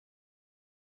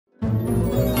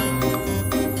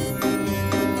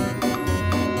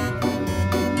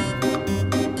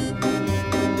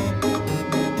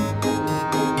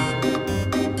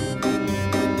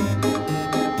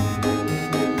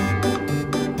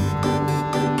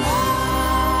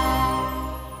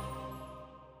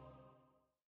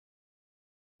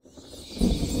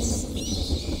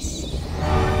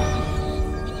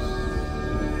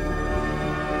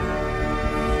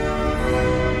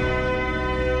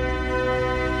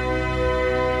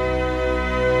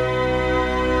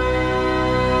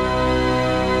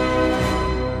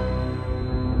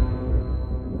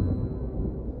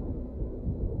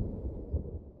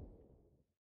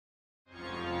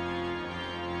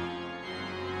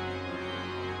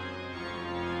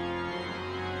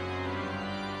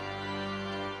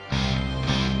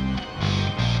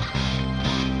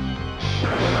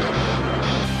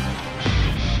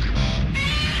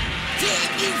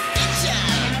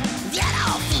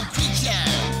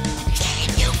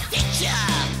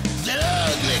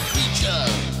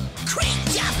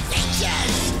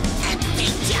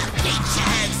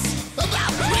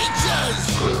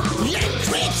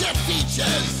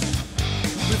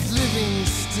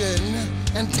Livingston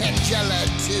and Tangela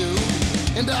too,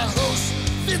 and our host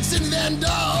Vincent Van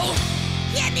Dahl,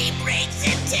 and he brings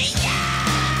it to ya!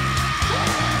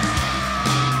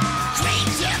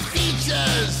 Creature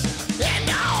features and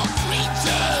all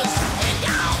creatures and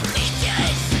all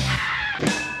creatures,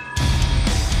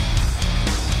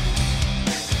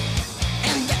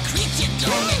 and the creature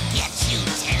gonna get you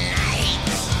tonight.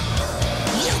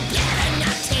 You better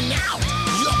not turn out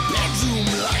your bedroom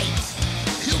light.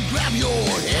 He'll grab your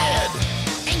head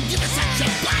and give it such a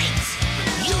bite.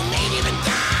 You may even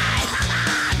die,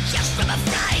 just from a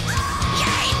fright. You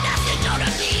ain't nothing gonna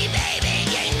be, baby.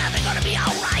 You ain't nothing gonna be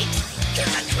alright.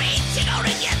 'Cause the creature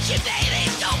gonna get you, baby.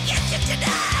 Don't get you tonight.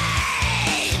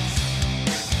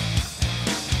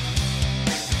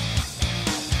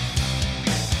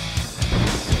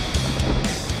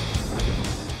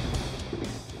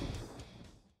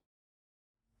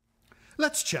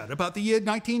 Let's chat about the year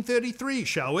 1933,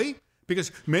 shall we?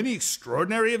 Because many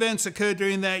extraordinary events occurred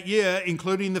during that year,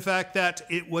 including the fact that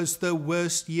it was the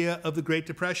worst year of the Great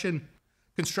Depression.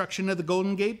 Construction of the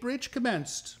Golden Gate Bridge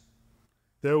commenced.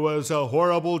 There was a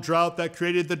horrible drought that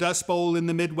created the Dust Bowl in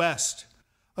the Midwest.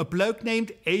 A bloke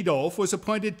named Adolf was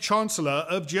appointed Chancellor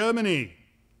of Germany.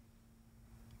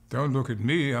 Don't look at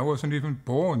me, I wasn't even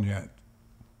born yet.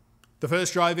 The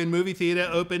first drive-in movie theater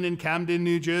opened in Camden,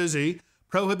 New Jersey.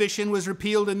 Prohibition was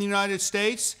repealed in the United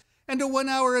States, and a 1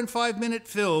 hour and 5-minute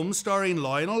film starring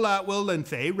Lionel Atwill and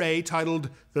Fay Wray titled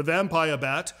The Vampire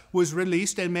Bat was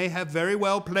released and may have very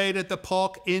well played at the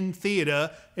Park Inn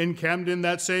Theater in Camden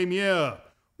that same year.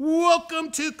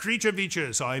 Welcome to Creature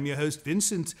Features. I am your host,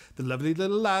 Vincent. The lovely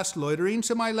little lass loitering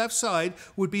to my left side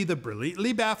would be the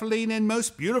brilliantly baffling and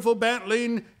most beautiful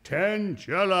bantling,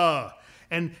 Tangela.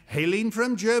 And hailing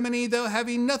from Germany, though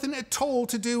having nothing at all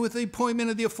to do with the appointment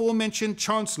of the aforementioned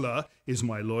Chancellor, is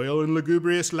my loyal and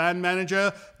lugubrious land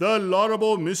manager, the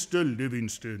laudable Mr.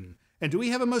 Livingston. And do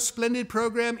we have a most splendid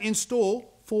program in store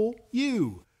for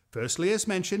you? Firstly, as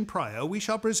mentioned prior, we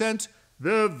shall present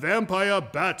The Vampire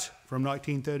Bat from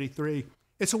 1933.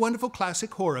 It's a wonderful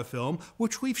classic horror film,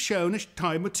 which we've shown a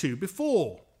time or two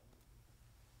before.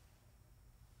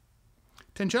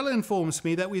 Tangela informs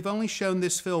me that we've only shown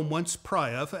this film once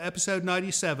prior for episode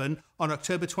 97 on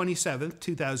October 27,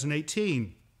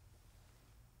 2018.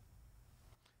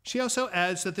 She also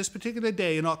adds that this particular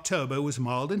day in October was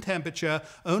mild in temperature,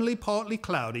 only partly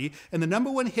cloudy, and the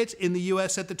 #1 hit in the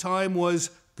US at the time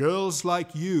was Girls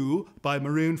Like You by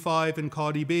Maroon 5 and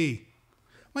Cardi B.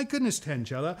 My goodness,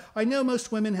 Tangela, I know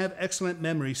most women have excellent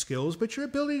memory skills, but your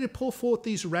ability to pull forth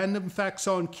these random facts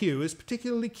on cue is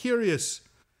particularly curious.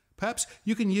 Perhaps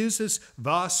you can use this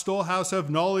vast storehouse of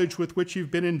knowledge with which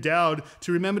you've been endowed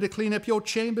to remember to clean up your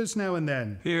chambers now and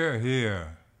then. Here,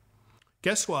 here.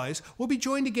 Guest-wise, we'll be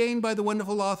joined again by the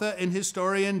wonderful author and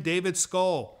historian David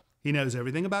Skal. He knows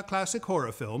everything about classic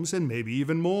horror films and maybe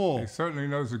even more. He certainly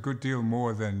knows a good deal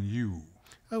more than you.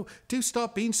 Oh, do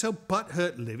stop being so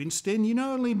butthurt, Livingston. You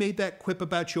not only made that quip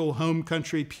about your home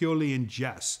country purely in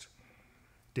jest.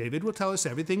 David will tell us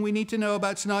everything we need to know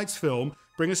about tonight's film,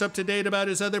 bring us up to date about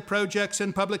his other projects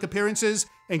and public appearances,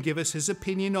 and give us his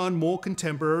opinion on more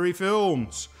contemporary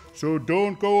films. So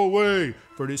don't go away,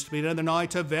 for it is to be another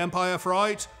night of vampire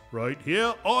fright, right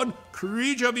here on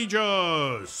Creature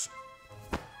Features.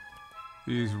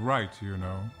 He's right, you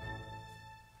know.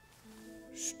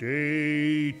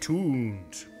 Stay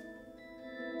tuned.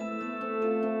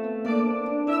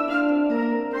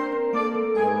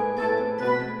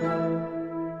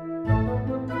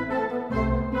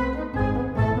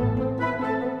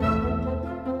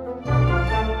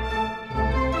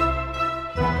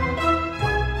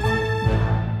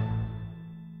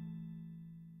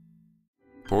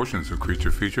 Portions of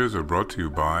Creature Features are brought to you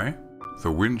by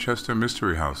the Winchester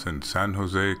Mystery House in San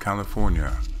Jose,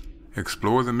 California.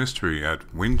 Explore the mystery at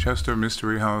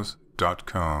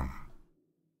winchestermysteryhouse.com.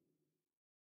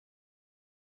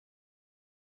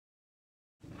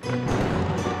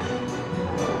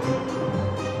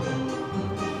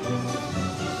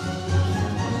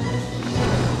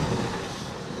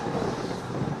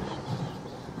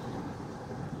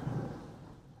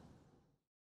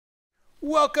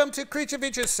 Welcome to Creature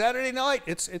Features Saturday night.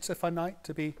 It's a fun night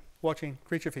to be watching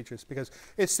Creature Features because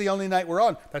it's the only night we're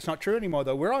on. That's not true anymore,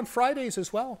 though. We're on Fridays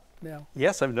as well now.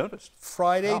 Yes, I've noticed.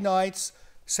 Friday nights,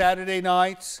 Saturday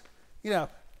nights. You know,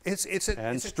 it's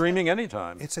streaming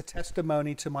anytime. It's a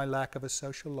testimony to my lack of a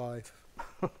social life.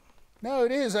 No,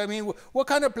 it is. I mean, what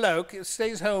kind of bloke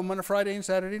stays home on a Friday and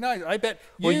Saturday night? I bet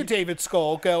you, David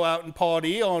Skal, go out and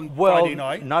party on Friday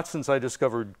night. Well, not since I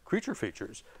discovered Creature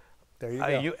Features. There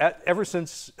you go. Ever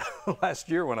since last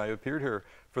year when I appeared here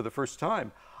for the first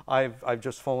time, I've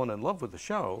just fallen in love with the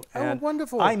show. Oh, and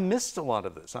wonderful. I missed a lot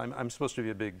of this. I'm supposed to be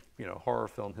a big, horror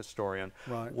film historian.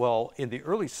 Right. Well, in the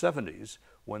early 70s,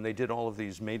 when they did all of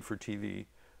these made-for-TV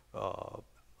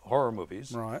horror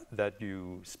movies Right. that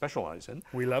you specialize in,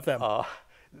 We love them.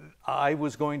 I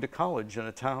was going to college in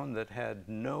a town that had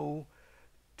no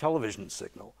television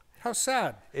signal. How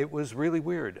sad. It was really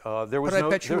weird. There was But I no,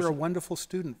 bet you there were a was- wonderful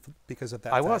student because of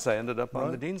that. I fact. was. I ended up on the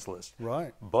Right. dean's list.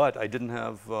 Right. But I didn't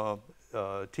have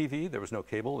TV. There was no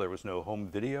cable. There was no home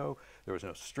video. There was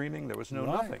no streaming. There was no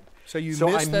Right. nothing. So you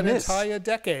I missed that missed, entire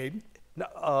decade.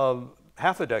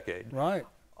 half a decade. Right.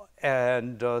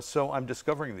 And so I'm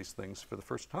discovering these things for the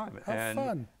first time. How and,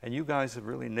 fun. And you guys have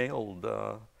really nailed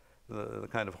the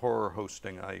kind of horror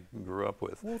hosting I grew up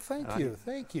with. Well, thank And you.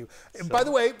 Thank you. And by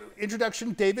the way,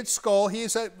 introduction, David Skal. He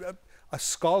is a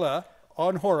scholar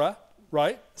on horror,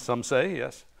 right? Some say,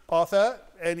 yes. Author.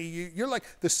 And you're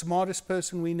like the smartest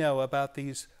person we know about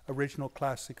these original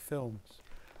classic films.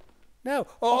 No.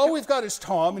 All we've got is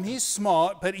Tom, and he's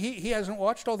smart, but he hasn't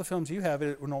watched all the films you have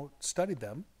or not studied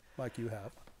them like you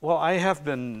have. Well, I have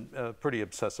been pretty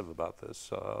obsessive about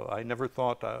this. I never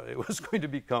thought it was going to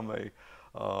become a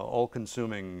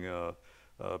all-consuming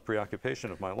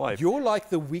preoccupation of my life. You're like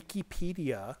the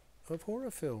Wikipedia of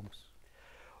horror films.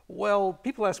 Well,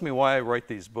 people ask me why I write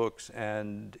these books,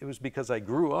 and it was because I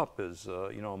grew up as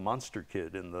a monster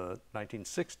kid in the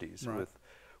 1960s Right.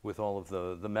 with all of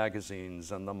the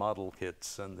magazines and the model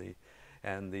kits and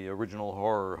the original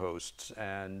horror hosts,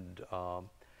 and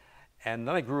then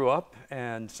I grew up,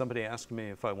 and somebody asked me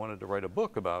if I wanted to write a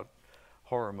book about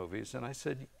horror movies, and I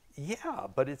said, yeah,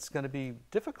 but it's going to be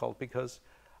difficult because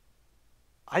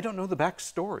I don't know the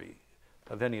backstory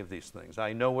of any of these things.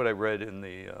 I know what I read in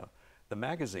the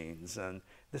magazines and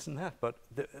this and that, but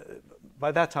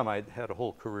by that time I had a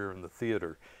whole career in the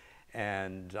theater,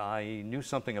 and I knew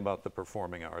something about the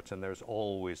performing arts, and there's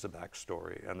always a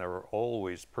backstory, and there are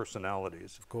always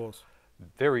personalities. Of course.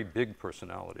 Very big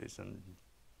personalities, and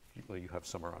you have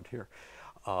some around here.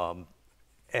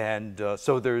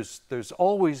 So there's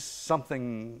always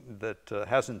something that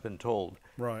hasn't been told.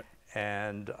 Right.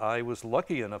 And I was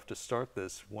lucky enough to start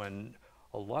this when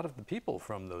a lot of the people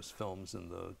from those films in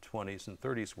the 20s and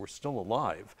 30s were still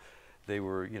alive. They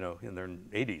were, in their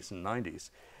 80s and 90s.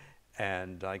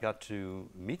 And I got to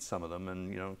meet some of them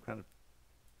and, kind of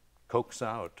coax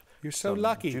out You're so some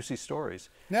lucky. juicy stories.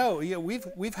 No, yeah,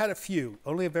 we've had a few,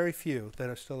 only a very few that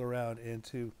are still around, and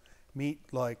to meet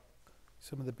like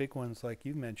some of the big ones like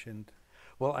you mentioned.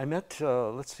 Well, I met,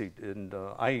 let's see, and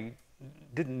I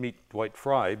didn't meet Dwight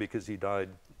Fry because he died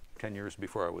 10 years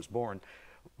before I was born,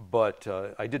 but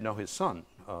I did know his son,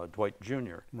 Dwight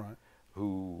Jr., Right.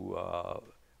 who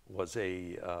was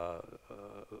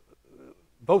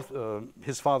both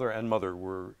his father and mother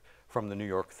were from the New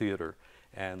York theater,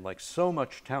 and like so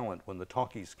much talent, when the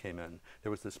talkies came in, there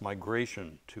was this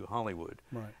migration to Hollywood,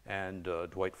 Right. and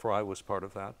Dwight Fry was part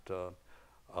of that.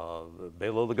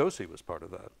 Bela Lugosi was part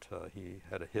of that. He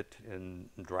had a hit in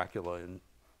Dracula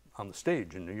on the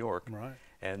stage in New York. Right.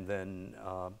 And then,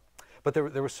 but there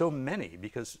were so many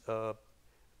because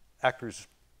actors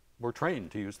were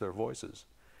trained to use their voices.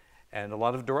 And a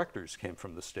lot of directors came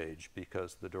from the stage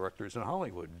because the directors in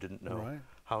Hollywood didn't know Right.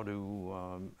 how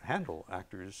to handle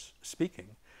actors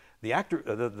speaking. The director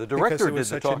Because it was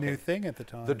did the such a talking. new thing at the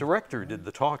time. The director did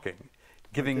the talking,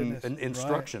 giving goodness, right.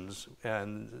 instructions,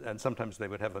 and sometimes they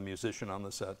would have a musician on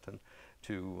the set and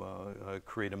to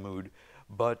create a mood.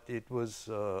 But it was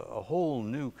a whole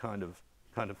new kind of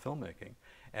filmmaking,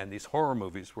 and these horror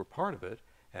movies were part of it.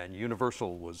 And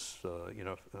Universal was,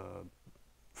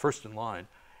 first in line,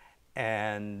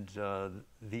 and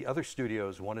the other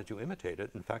studios wanted to imitate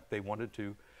it. In fact, they wanted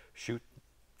to shoot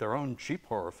their own cheap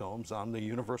horror films on the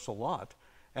Universal lot,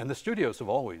 and the studios have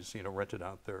always, rented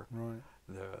out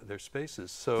their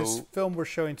spaces. So This film we're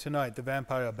showing tonight, The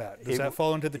Vampire Bat, does that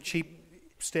fall into the cheap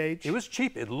stage? it was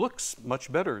cheap. It looks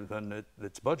much better than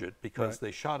its budget because Right.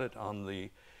 they shot it on the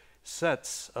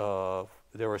sets.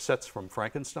 There were sets from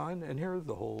Frankenstein in here,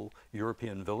 the whole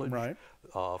European village, Right.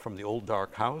 from the Old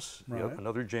Dark House, Right.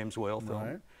 another James Whale film.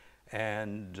 Right.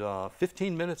 And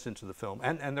 15 minutes into the film,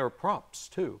 and there are props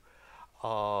too.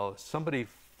 Somebody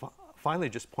finally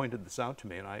just pointed this out to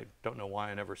me, and I don't know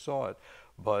why I never saw it,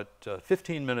 but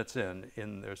 15 minutes in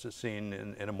there's a scene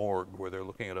in a morgue where they're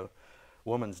looking at a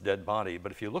woman's dead body,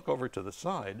 but if you look over to the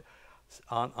side,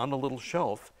 on a little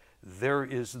shelf, there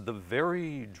is the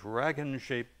very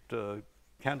dragon-shaped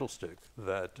candlestick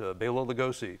that Bela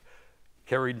Lugosi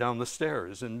carried down the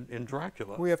stairs in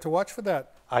Dracula. We have to watch for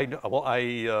that. I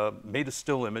made a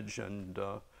still image and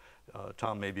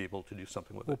Tom may be able to do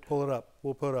something with We'll it. pull it up.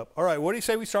 We'll pull it up. All right, what do you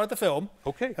say we start the film?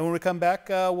 Okay. And when we come back,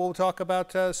 we'll talk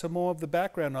about some more of the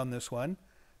background on this one.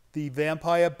 The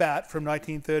Vampire Bat from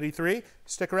 1933.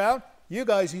 Stick around. You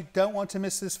guys, you don't want to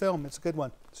miss this film. It's a good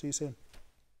one. See you soon.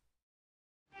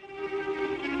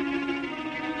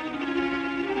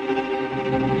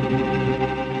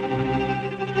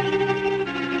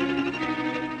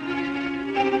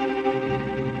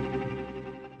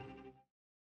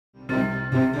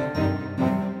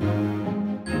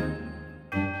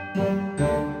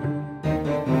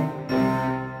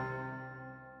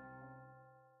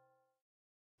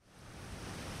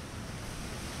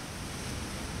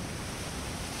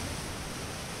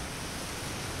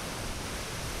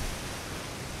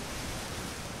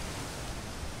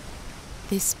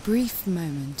 This brief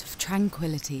moment of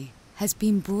tranquility has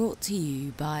been brought to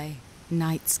you by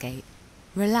Nightscape.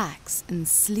 Relax and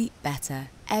sleep better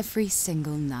every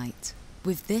single night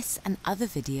with this and other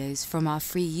videos from our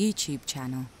free YouTube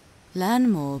channel.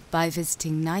 Learn more by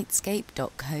visiting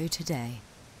nightscape.co today.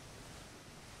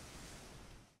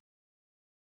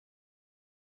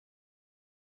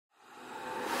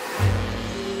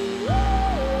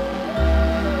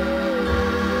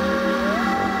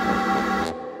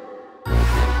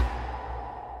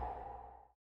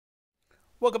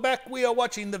 Welcome back. We are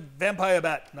watching The Vampire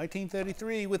Bat,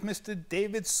 1933, with Mr.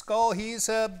 David Skal. He's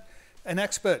an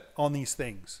expert on these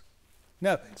things.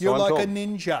 No, you're like a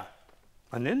ninja.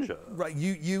 A ninja? Right.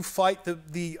 You fight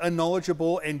the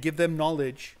unknowledgeable and give them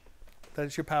knowledge. That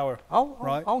is your power.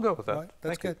 I'll go with that. Right?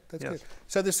 That's Thank you. good. That's Yes. good.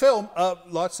 So this film,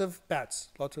 lots of bats,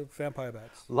 lots of vampire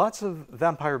bats. Lots of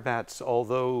vampire bats,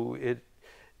 although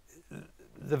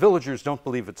the villagers don't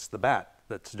believe it's the bat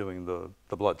that's doing the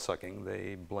blood sucking.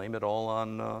 They blame it all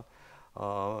on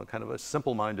kind of a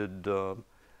simple-minded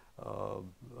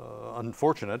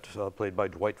unfortunate played by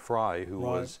Dwight Fry, who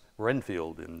was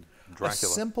Renfield in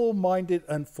Dracula. A simple-minded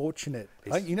unfortunate.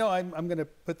 I'm going to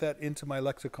put that into my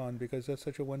lexicon because that's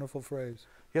such a wonderful phrase.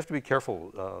 You have to be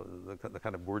careful the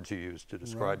kind of words you use to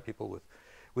describe people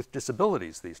with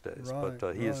disabilities these days.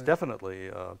 But he is definitely,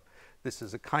 this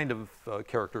is a kind of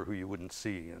character who you wouldn't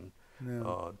see in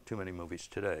too many movies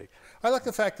today. I like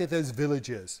the fact that there's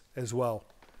villagers as well.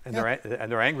 And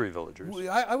they're angry villagers.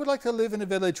 I would like to live in a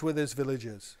village where there's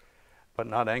villagers. But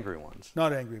not angry ones.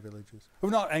 Not angry villagers. Who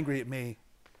are not angry at me.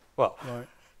 Well. Right.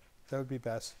 That would be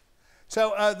best.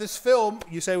 So this film,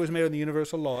 you say, was made on the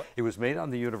Universal lot. It was made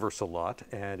on the Universal lot,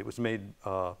 and it was made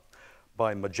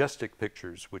by Majestic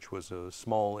Pictures, which was a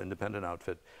small independent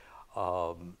outfit.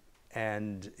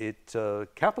 And it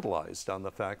capitalized on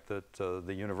the fact that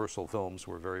the Universal films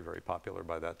were very, very popular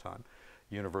by that time.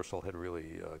 Universal had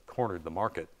really cornered the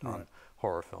market on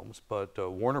horror films, but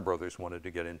Warner Brothers wanted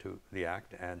to get into the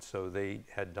act, and so they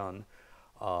had done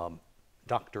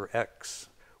Dr. X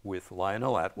with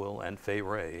Lionel Atwill and Fay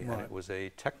Wray, and it was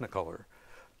a Technicolor,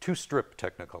 two-strip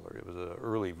Technicolor. It was an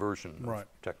early version of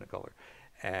Technicolor.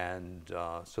 And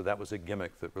so that was a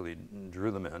gimmick that really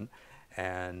drew them in.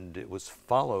 And it was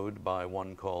followed by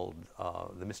one called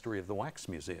The Mystery of the Wax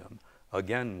Museum,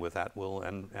 again with Atwill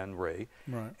and Ray.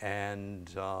 And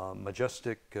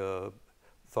Majestic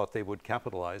thought they would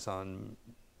capitalize on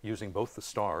using both the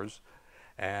stars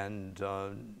and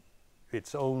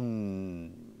its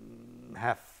own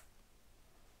half-hearted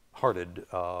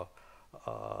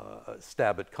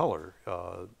stab at color.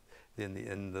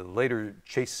 In the later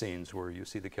chase scenes where you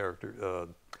see the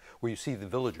where you see the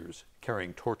villagers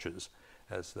carrying torches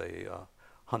as they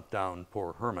hunt down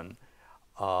poor Herman.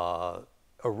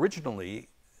 Originally,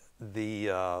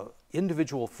 the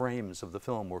individual frames of the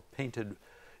film were painted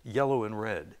yellow and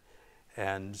red,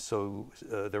 and so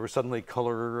there were suddenly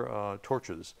color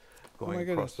torches going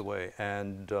across the way,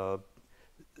 and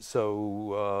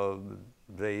so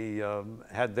they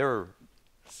had their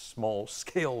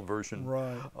small-scale version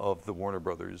of the Warner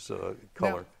Brothers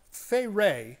color. Now, Fay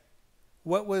Wray,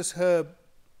 what was her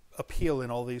appeal in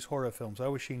all these horror films? I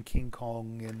was she in King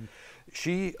Kong and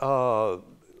she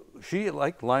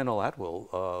like Lionel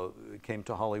Atwill came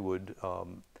to Hollywood.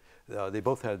 They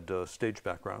both had stage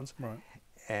backgrounds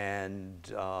and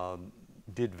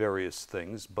did various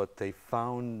things, but they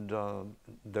found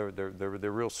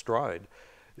their real stride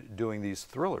doing these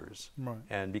thrillers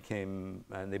and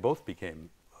they both became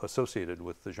associated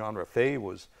with the genre. Fay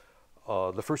was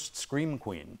the first scream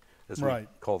queen, as we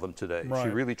call them today. She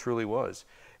really truly was.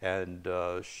 And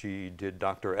she did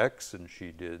Dr. X, and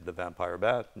she did The Vampire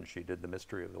Bat, and she did The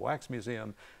Mystery of the Wax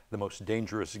Museum, The Most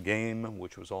Dangerous Game,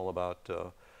 which was all about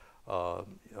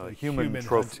human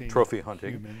trophy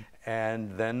hunting,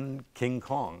 and then King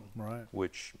Kong,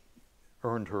 which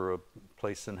earned her a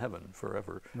place in heaven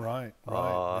forever. Right,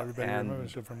 right. Everybody And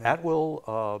remembers her from that.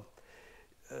 Atwill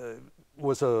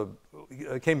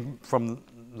came from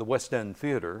the West End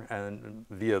Theater and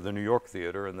via the New York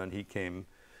Theater, and then he came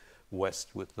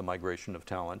west with the migration of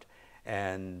talent.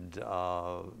 And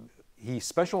he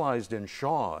specialized in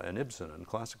Shaw and Ibsen and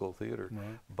classical theater,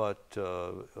 but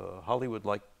Hollywood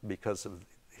liked, because of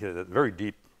his very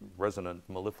deep, resonant,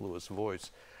 mellifluous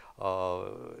voice,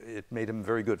 it made him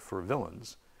very good for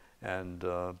villains and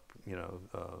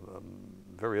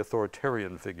very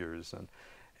authoritarian figures.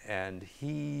 And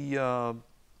he, I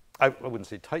wouldn't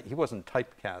say he wasn't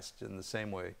typecast in the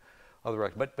same way other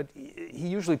actors, but he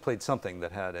usually played something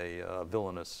that had a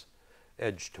villainous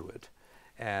edge to it,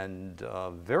 and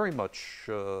very much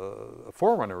a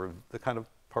forerunner of the kind of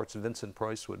parts Vincent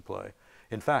Price would play.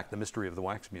 In fact, The Mystery of the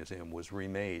Wax Museum was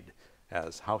remade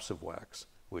as House of Wax,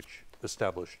 which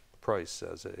established Price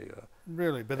as a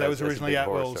really, but that was originally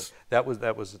Atwill's. That was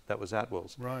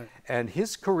Atwill's. Right. And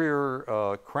his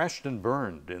career crashed and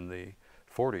burned in the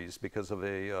 40s because of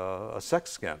a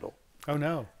sex scandal. Oh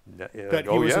no! That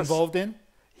he was involved in?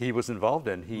 He was involved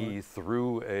in. He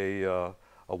threw a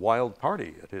wild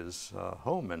party at his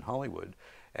home in Hollywood,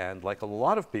 and like a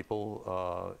lot of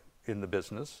people in the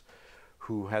business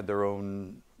who had their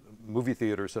own movie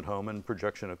theaters at home and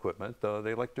projection equipment,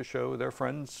 they liked to show their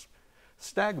friends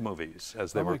stag movies,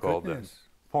 as they were called then.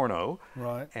 Porno.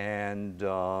 Right. And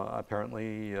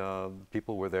apparently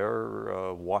people were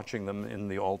there watching them in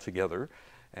the all together,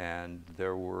 and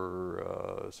there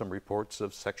were some reports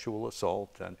of sexual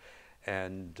assault,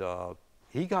 and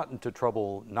he got into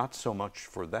trouble not so much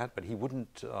for that, but he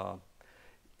wouldn't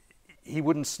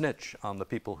snitch on the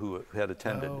people who had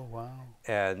attended. Oh, wow.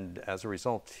 And as a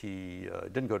result, he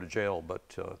didn't go to jail,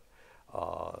 but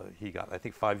he got, I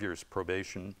think, 5 years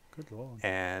probation. Good Lord.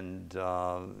 And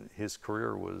his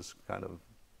career was kind of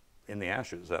in the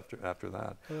ashes after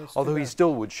that. Well, although he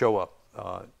still would show up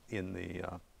in the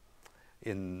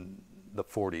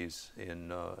 40s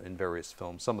in various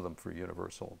films, some of them for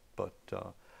Universal, but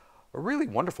a really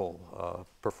wonderful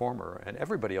performer, and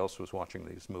everybody else was watching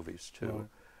these movies too,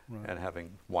 and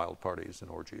having wild parties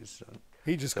and orgies. And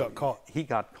he just got caught. He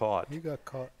got caught. He got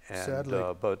caught, and, sadly.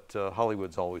 But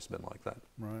Hollywood's always been like that.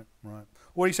 Right, right.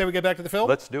 What do you say we get back to the film?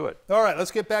 Let's do it. All right,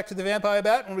 let's get back to the Vampire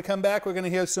Bat. When we come back, we're going to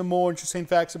hear some more interesting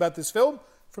facts about this film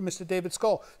from Mr. David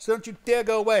Skal. So don't you dare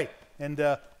go away. And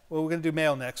well, we're going to do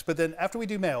mail next. But then after we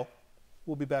do mail,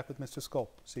 we'll be back with Mr. Skal.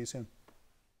 See you soon.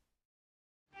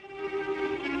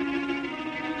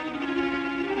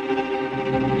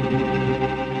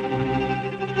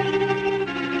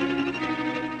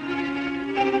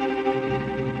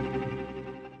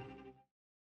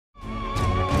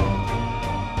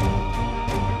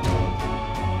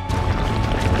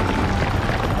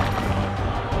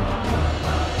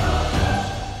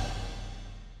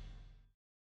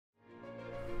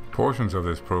 Portions of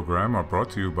this program are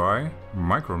brought to you by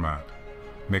Micromat,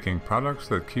 making products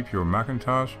that keep your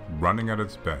Macintosh running at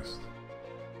its best.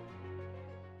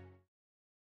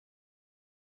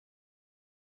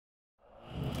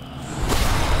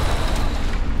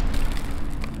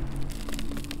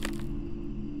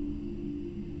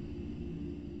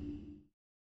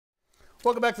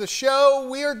 Welcome back to the show.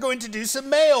 We are going to do some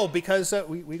mail because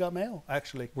we got mail,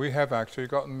 actually. We have actually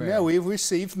gotten mail. Yeah, we've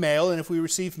received mail, and if we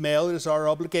receive mail, it is our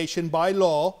obligation by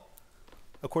law,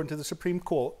 according to the Supreme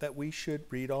Court, that we should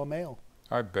read all mail.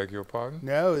 I beg your pardon?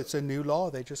 No, it's a new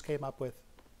law they just came up with.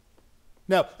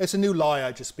 No, it's a new law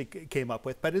I just came up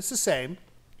with, but it's the same.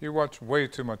 You watch way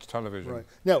too much television. Right.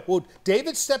 No, well,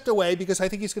 David stepped away because I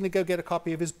think he's going to go get a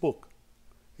copy of his book.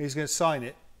 He's going to sign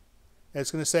it. And it's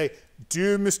going to say,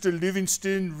 "Dear Mr.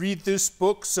 Livingston, read this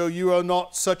book so you are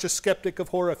not such a skeptic of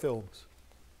horror films."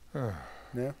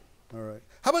 Yeah? All right.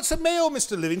 How about some mail,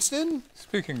 Mr. Livingston?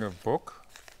 Speaking of book,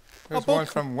 there's one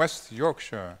from West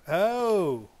Yorkshire.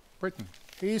 Oh. Britain.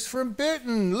 He's from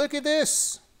Britain. Look at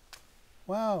this.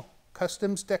 Wow.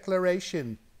 Customs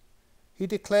declaration. He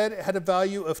declared it had a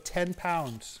value of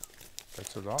 £10.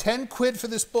 That's a lot. 10 quid for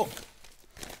this book.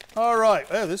 All right.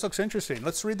 Oh, this looks interesting.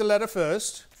 Let's read the letter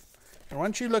first. And why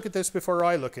don't you look at this before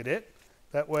I look at it?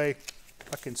 That way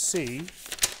I can see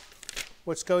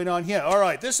what's going on here. All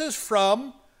right. This is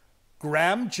from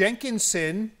Graham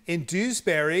Jenkinson in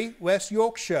Dewsbury, West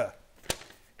Yorkshire.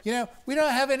 You know, we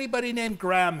don't have anybody named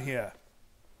Graham here.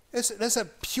 That's a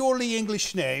purely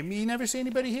English name. You never see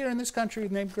anybody here in this country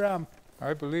named Graham.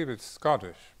 I believe it's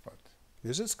Scottish, but...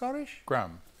 Is it Scottish? Graham.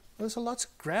 Well, there's lots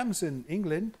of Grahams in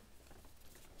England.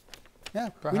 Yeah,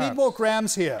 Perhaps. We need more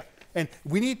Grahams here. And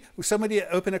we need somebody to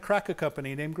open a cracker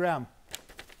company named Graham.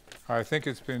 I think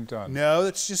it's been done. No,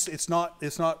 it's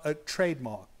not a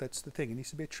trademark. That's the thing. It needs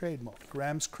to be a trademark.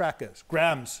 Grams Crackers.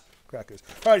 Grams Crackers.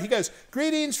 All right, he goes,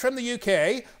 greetings from the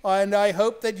UK, and I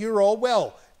hope that you're all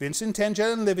well. Vincent,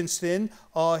 Tangel, and Livingston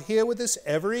are here with us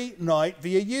every night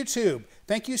via YouTube.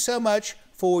 Thank you so much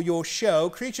for your show,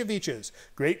 Creature Features.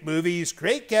 Great movies,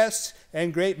 great guests,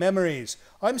 and great memories.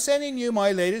 I'm sending you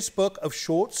my latest book of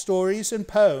short stories and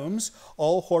poems,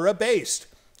 all horror-based.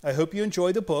 I hope you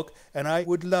enjoy the book, and I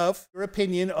would love your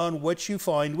opinion on what you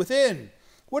find within.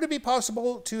 Would it be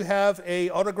possible to have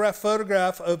an autographed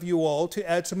photograph of you all to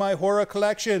add to my horror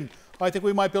collection? I think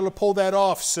we might be able to pull that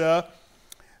off, sir.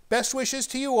 Best wishes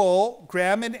to you all,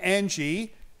 Graham and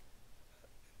Angie.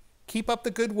 Keep up the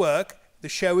good work. The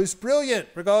show is brilliant.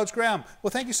 Regards, Graham.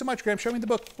 Well, thank you so much, Graham. Show me the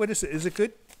book. What is it? Is it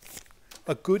good?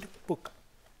 A good book.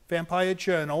 Vampire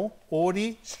Journal.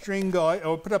 Audie, String Guy.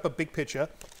 Oh, I'll put up a big picture.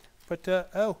 But,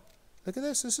 oh, look at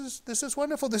this. This is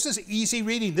wonderful. This is easy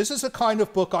reading. This is the kind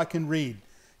of book I can read.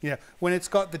 You know, when it's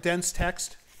got the dense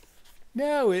text.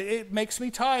 No, it makes me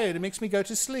tired. It makes me go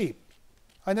to sleep.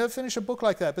 I never finish a book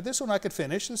like that, but this one I could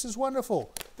finish. This is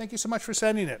wonderful. Thank you so much for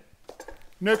sending it.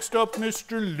 Next up,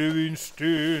 Mr.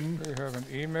 Livingston. We have an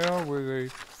email with a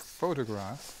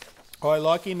photograph. Oh, I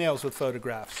like emails with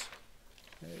photographs.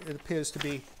 It appears to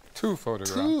be 2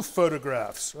 photographs. 2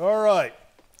 photographs. All right.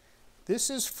 This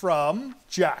is from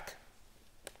Jack.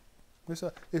 This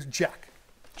is Jack.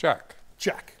 Jack.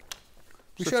 Jack.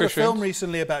 We Sufficient. showed a film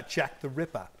recently about Jack the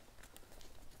Ripper.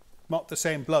 Not the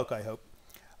same bloke, I hope.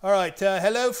 All right.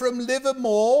 Hello from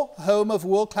Livermore, home of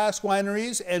world-class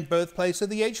wineries and birthplace of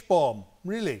the H-bomb.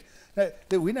 Really?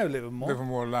 We know Livermore.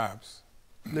 Livermore Labs.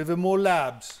 Livermore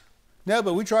Labs. No,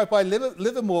 but we drive by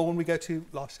Livermore when we go to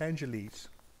Los Angeles.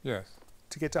 Yes.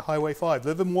 To get to Highway 5.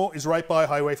 Livermore is right by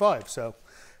Highway 5, so...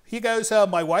 He goes,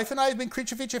 my wife and I have been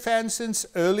Creature Feature fans since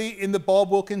early in the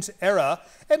Bob Wilkins era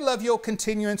and love your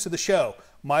continuance of the show.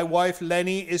 My wife,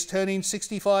 Lenny, is turning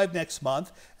 65 next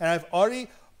month, and I've already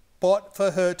bought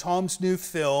for her Tom's new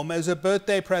film as a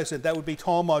birthday present. That would be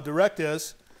Tom, our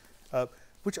director's. I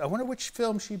wonder which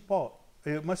film she bought.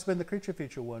 It must have been the Creature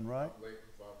Feature one, right?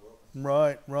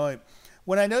 Right.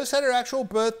 When I noticed that her actual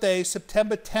birthday,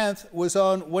 September 10th, was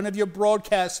on one of your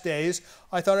broadcast days,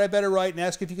 I thought I'd better write and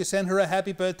ask if you could send her a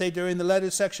happy birthday during the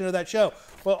letters section of that show.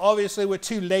 Well, obviously, we're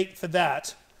too late for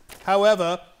that.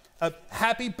 However,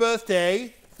 happy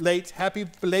birthday, happy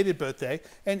belated birthday.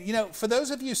 And, you know, for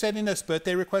those of you sending us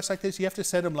birthday requests like this, you have to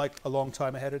send them like a long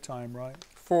time ahead of time, right?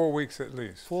 4 weeks at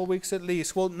least. 4 weeks at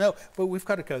least. Well, no, but we've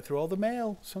got to go through all the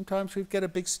mail. Sometimes we get a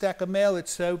big stack of mail.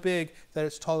 It's so big that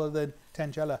it's taller than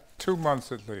Tangela. 2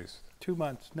 months at least. 2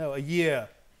 months. No, a year.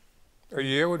 A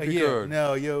year would be good.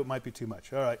 No, a year might be too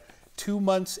much. All right. 2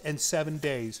 months and 7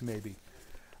 days, maybe.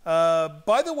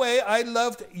 By the way, I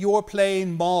loved your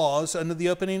playing Mars under the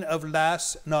opening of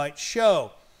last night's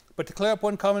show. But to clear up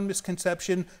one common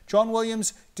misconception, John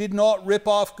Williams did not rip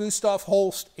off Gustav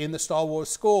Holst in the Star Wars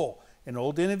score. In an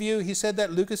old interview, he said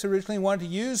that Lucas originally wanted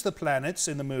to use the planets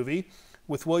in the movie,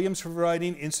 with Williams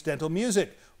providing incidental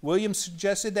music. Williams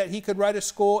suggested that he could write a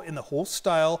score in the Holst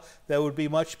style that would be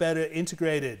much better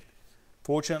integrated.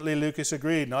 Fortunately, Lucas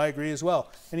agreed, and I agree as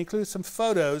well. And he includes some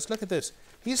photos. Look at this.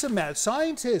 He's a mad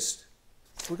scientist.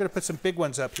 We're going to put some big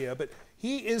ones up here, but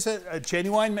he is a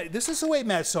genuine... This is the way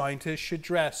mad scientists should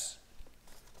dress.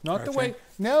 Not the way...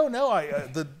 No,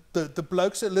 the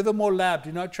blokes at Livermore Lab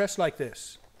do not dress like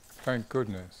this. Thank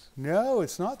goodness. No,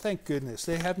 it's not thank goodness.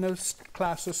 They have no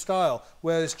class or style,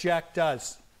 whereas Jack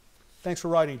does. Thanks for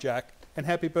writing, Jack. And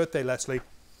happy birthday, Leslie.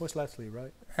 What's Leslie,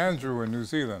 right? Andrew in New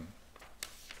Zealand.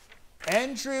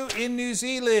 Andrew in New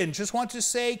Zealand. Just want to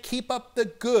say, keep up the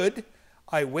good.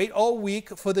 I wait all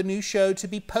week for the new show to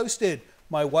be posted.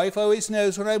 My wife always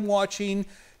knows when I'm watching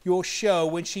your show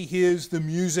when she hears the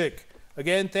music.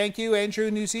 Again, thank you, Andrew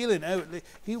in New Zealand. Oh,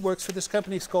 he works for this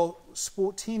company. It's called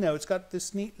Sportino. It's got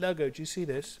this neat logo. Do you see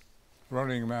this?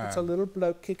 Running Man. It's a little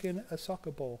bloke kicking a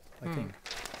soccer ball, I think.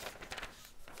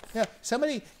 Yeah,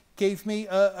 somebody gave me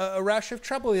a rash of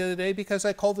trouble the other day because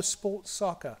I called the sport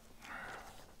soccer.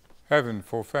 Heaven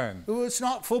forfend. Well, it's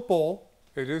not football.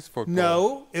 It is football.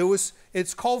 No,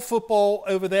 it's called football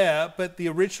over there, but the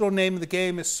original name of the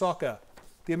game is soccer.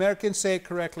 The Americans say it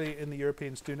correctly and the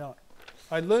Europeans do not.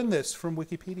 I learned this from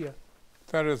Wikipedia.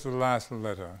 That is the last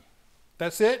letter.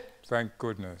 That's it? Thank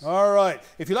goodness. All right.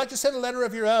 If you'd like to send a letter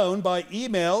of your own by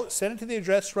email, send it to the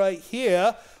address right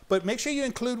here, but make sure you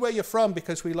include where you're from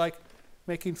because we like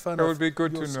making fun of It would be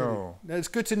good your to city. know. It's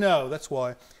good to know, that's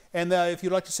why. And if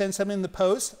you'd like to send something in the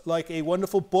post, like a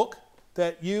wonderful book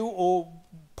that you or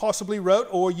possibly wrote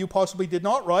or you possibly did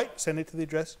not write, send it to the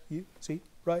address you see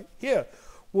right here.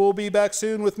 We'll be back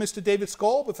soon with Mr. David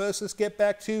Skal, but first let's get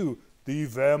back to the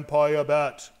Vampire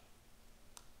Bat.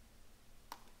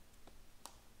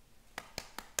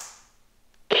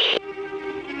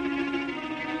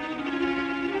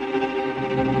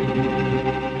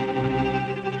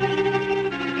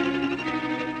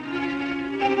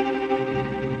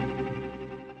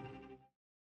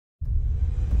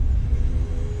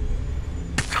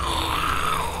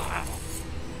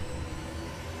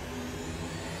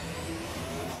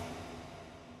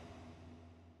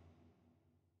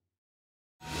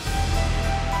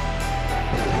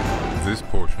 This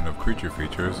portion of Creature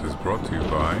Features is brought to you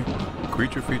by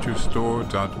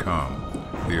CreatureFeatureStore.com,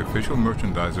 the official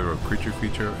merchandiser of Creature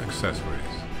Feature accessories.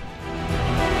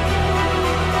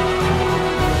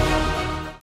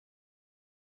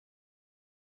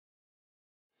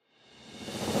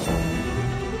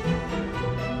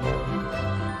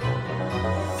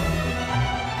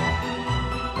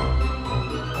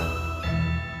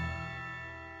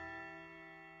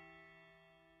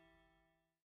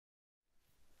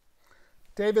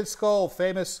 David Skal,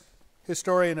 famous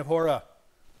historian of horror.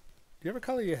 Do you ever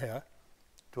color your hair?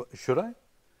 Should I?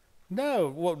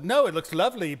 No. Well, no, it looks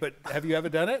lovely, but have you ever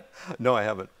done it? No, I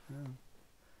haven't.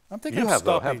 I'm thinking You of have,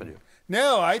 though, stopping. haven't you?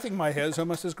 No, I think my hair is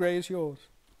almost as gray as yours.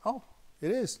 Oh.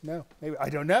 It is. No, maybe. I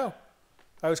don't know.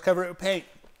 I was covered with paint.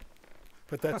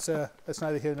 But that's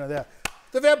neither here nor there.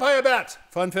 The Vampire Bat.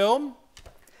 Fun film.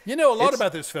 You know a lot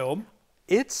about this film.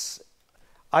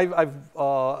 I've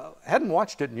hadn't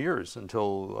watched it in years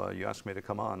until you asked me to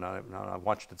come on. I've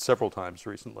watched it several times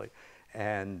recently,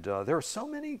 and there are so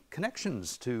many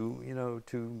connections to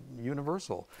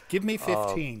Universal. Give me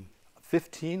 15.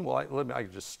 15. Well, I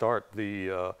can just start.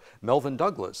 The Melvin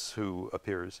Douglas, who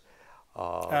appears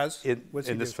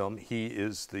in this film, he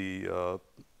is the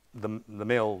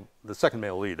second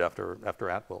male lead after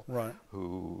Atwill, right?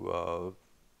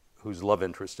 Whose love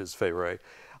interest is Fay Wray.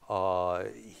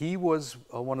 He was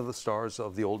one of the stars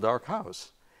of The Old Dark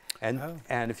House. And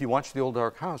if you watch The Old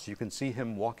Dark House, you can see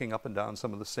him walking up and down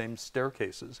some of the same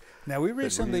staircases. Now, we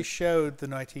recently showed the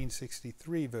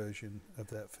 1963 version of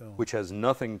that film. Which has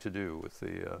nothing to do with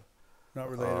the... not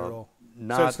related at all.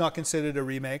 So it's not considered a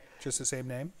remake, just the same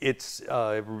name? It's,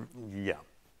 yeah,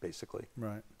 basically.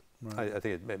 Right. I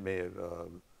think it may have,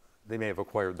 they may have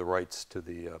acquired the rights to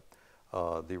the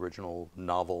original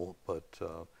novel, but...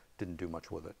 didn't do much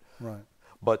with it. Right.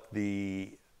 But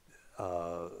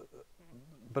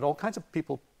but all kinds of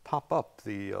people pop up.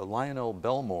 The Lionel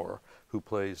Belmore, who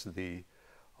plays the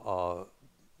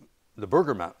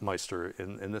Burgermeister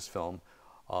in this film,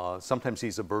 sometimes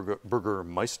he's a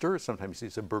Burgermeister, sometimes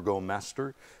he's a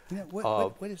Burgomaster. Yeah,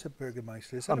 what is a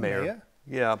Burgermeister? Is that a mayor?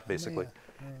 Yeah, basically.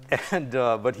 And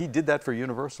but he did that for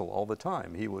Universal all the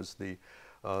time. He was the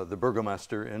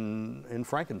Burgomaster in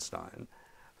Frankenstein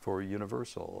for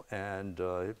Universal, and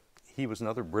he was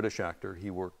another British actor. He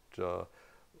worked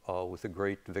with the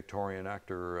great Victorian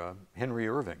actor Henry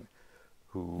Irving,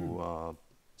 who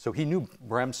so he knew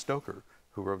Bram Stoker,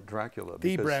 who wrote Dracula.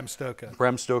 The Bram Stoker.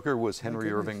 Bram Stoker was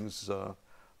Henry Irving's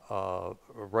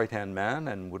right-hand man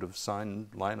and would have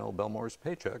signed Lionel Belmore's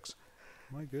paychecks.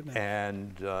 My goodness.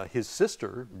 And his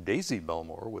sister, Daisy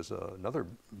Belmore, was another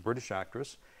British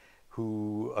actress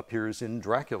who appears in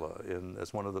Dracula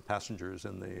as one of the passengers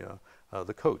in the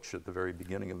coach at the very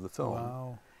beginning of the film.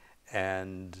 Wow.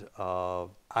 And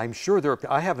I'm sure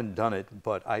I haven't done it,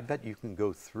 but I bet you can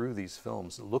go through these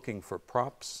films looking for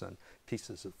props and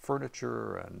pieces of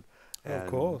furniture and of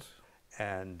course.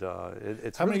 And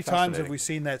it's How really many times have we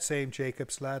seen that same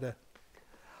Jacob's Ladder?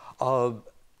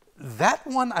 That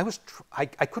one I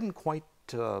couldn't quite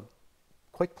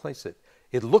place it.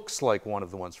 It looks like one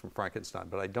of the ones from Frankenstein,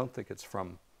 but I don't think it's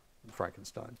from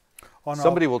Frankenstein.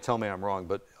 Somebody will tell me I'm wrong,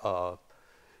 but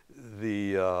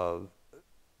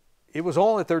it was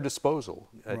all at their disposal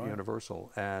at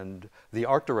Universal, and the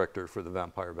art director for the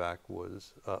Vampire Bat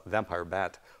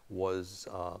was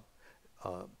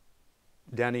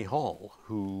Danny Hall,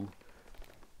 who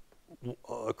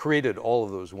created all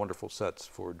of those wonderful sets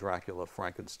for Dracula,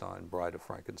 Frankenstein, Bride of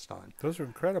Frankenstein. Those are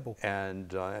incredible.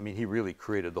 And I mean, he really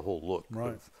created the whole look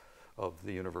of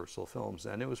the Universal films,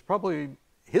 and it was probably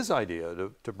his idea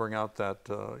to bring out that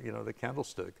the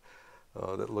candlestick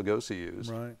that Lugosi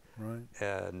used. Right.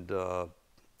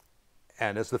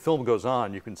 And as the film goes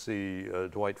on, you can see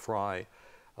Dwight Fry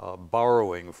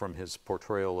borrowing from his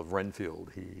portrayal of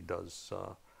Renfield. He does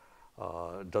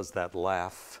that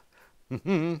laugh,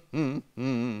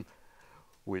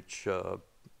 which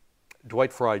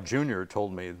Dwight Fry Jr.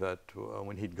 told me that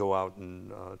when he'd go out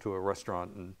to a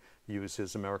restaurant and use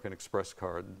his American Express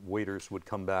card, waiters would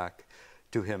come back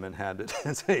to him and hand it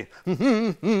and say,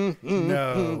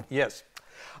 No. yes.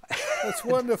 That's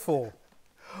wonderful.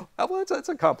 Well, it's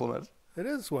a compliment. It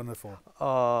is wonderful.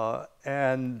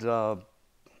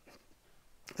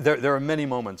 There are many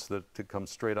moments that come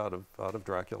straight out of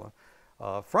Dracula.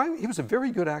 Fry, he was a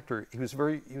very good actor. He was a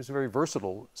very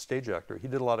versatile stage actor. He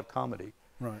did a lot of comedy,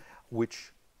 Right.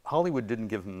 which Hollywood didn't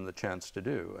give him the chance to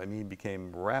do. I mean, he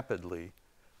became rapidly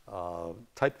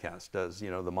typecast as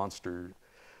the monster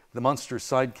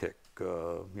sidekick,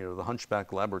 the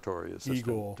hunchback laboratory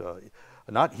assistant. Igor.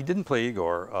 He didn't play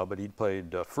Igor, but he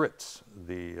played Fritz,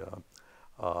 the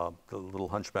little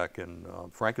hunchback in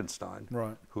Frankenstein,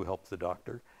 Right. who helped the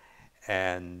doctor,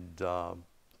 and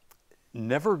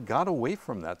never got away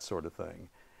from that sort of thing.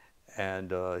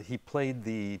 And he played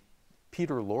the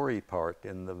Peter Lorre part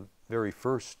in the very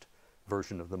first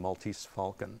version of the Maltese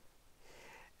Falcon,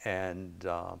 and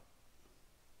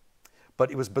but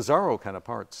it was bizarro kind of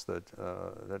parts that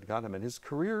got him, and his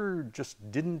career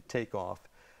just didn't take off.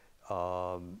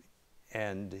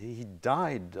 And he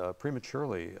died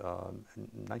prematurely in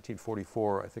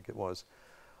 1944, I think it was.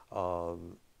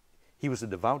 He was a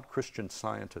devout Christian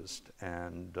Scientist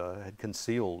and had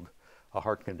concealed a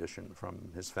heart condition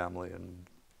from his family and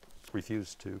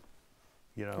refused to,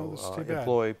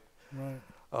 employ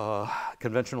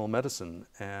conventional medicine.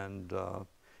 And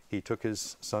he took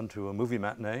his son to a movie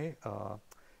matinee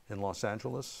in Los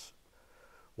Angeles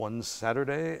one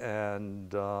Saturday,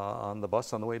 and on the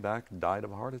bus on the way back died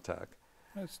of a heart attack.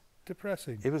 That's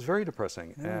depressing. It was very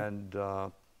depressing, and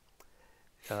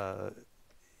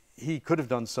he could have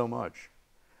done so much.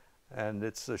 And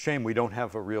it's a shame we don't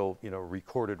have a real,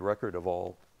 recorded record of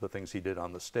all the things he did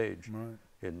on the stage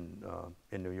in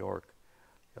New York.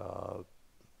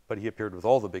 But he appeared with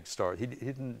all the big stars. He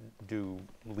didn't do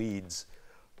leads,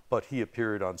 but he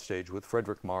appeared on stage with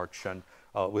Frederick March and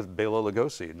with Bela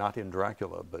Lugosi, not in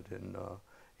Dracula, but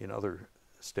in other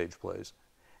stage plays.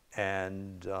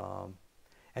 And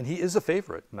he is a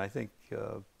favorite, and I think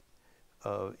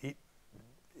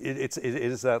it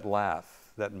is that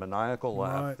laugh, that maniacal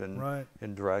laugh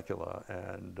in Dracula,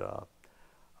 and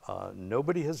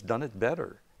nobody has done it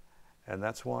better, and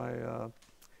that's why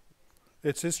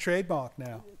it's his trademark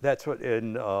now. That's what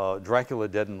in Dracula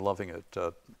Dead and Loving It,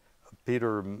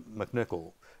 Peter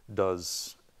MacNicol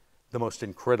does the most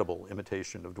incredible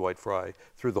imitation of Dwight Fry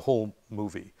through the whole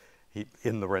movie.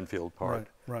 In the Renfield part,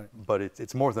 right. But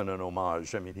it's more than an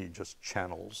homage. I mean, he just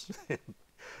channels it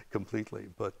completely.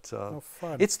 But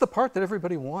it's the part that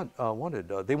everybody wanted.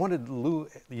 They wanted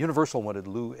Universal wanted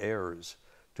Lou Ayres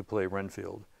to play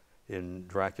Renfield in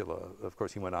Dracula. Of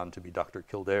course, he went on to be Dr.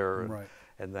 Kildare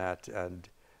and that. And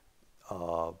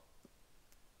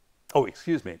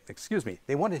excuse me.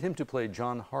 They wanted him to play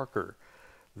John Harker,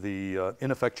 the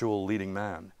ineffectual leading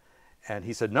man. And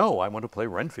he said, "No, I want to play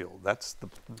Renfield. That's the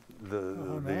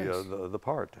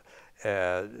part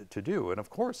to do." And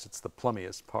of course, it's the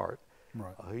plummiest part.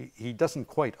 Right. He doesn't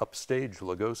quite upstage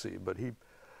Lugosi, but he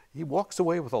walks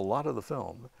away with a lot of the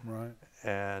film. Right.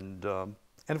 And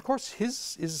of course,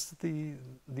 his is the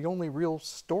only real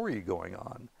story going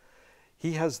on.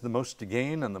 He has the most to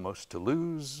gain and the most to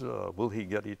lose. Will he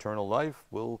get eternal life?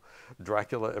 Will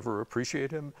Dracula ever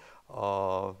appreciate him?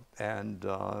 And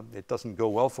it doesn't go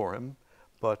well for him.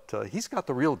 But he's got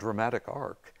the real dramatic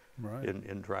arc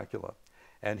in Dracula.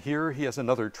 And here he has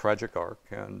another tragic arc,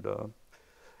 and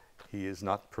he is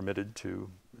not permitted to,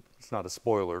 it's not a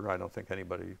spoiler, I don't think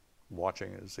anybody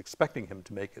watching is expecting him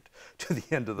to make it to the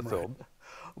end of the film.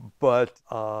 But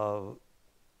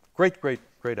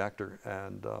great actor.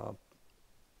 And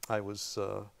I was,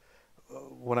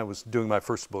 when I was doing my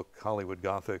first book, Hollywood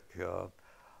Gothic,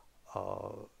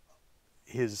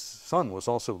 his son was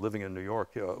also living in New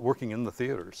York, working in the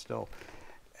theater still,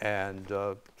 and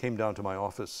came down to my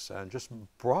office and just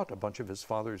brought a bunch of his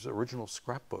father's original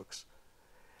scrapbooks.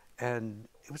 And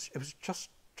it was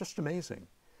just amazing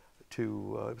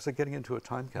to, it was like getting into a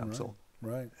time capsule.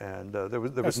 Right. And there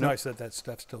was That's nice that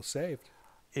stuff's still saved.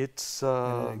 It's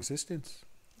in existence.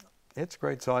 It's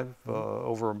great. So I've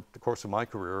over the course of my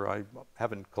career, I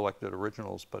haven't collected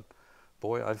originals, but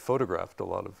boy, I've photographed a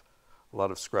lot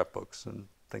of scrapbooks and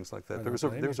things like that.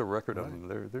 There's a record of them.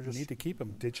 They're just, you need to keep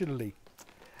them digitally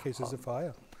in case there's a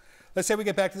fire. Let's say we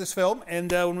get back to this film,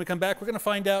 and when we come back, we're going to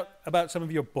find out about some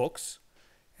of your books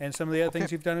and some of the other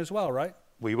things you've done as well, right?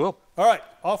 We will. All right,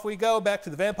 off we go, back to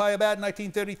The Vampire Bat,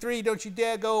 1933. Don't you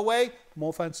dare go away.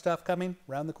 More fun stuff coming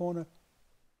around the corner.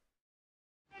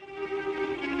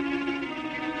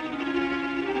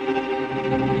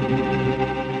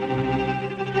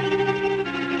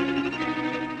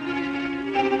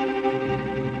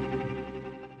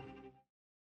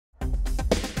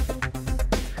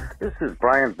 is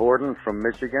Brian Borden from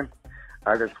Michigan.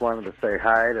 I just wanted to say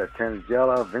hi to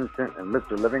Tangela, Vincent, and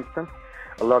Mr. Livingston.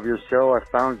 I love your show. I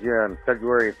found you in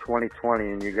February of 2020,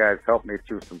 and you guys helped me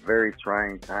through some very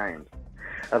trying times.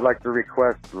 I'd like to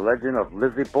request The Legend of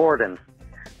Lizzie Borden,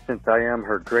 since I am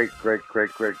her great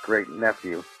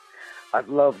nephew. I'd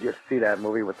love to see that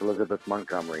movie with Elizabeth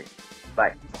Montgomery.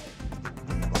 Bye.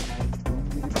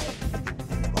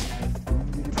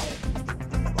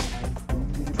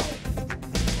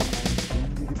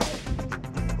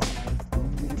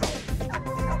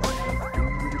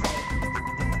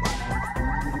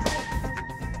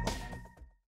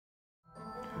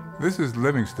 This is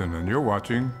Livingston, and you're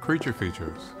watching Creature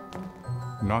Features.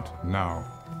 Not now.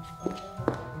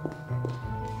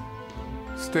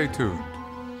 Stay tuned.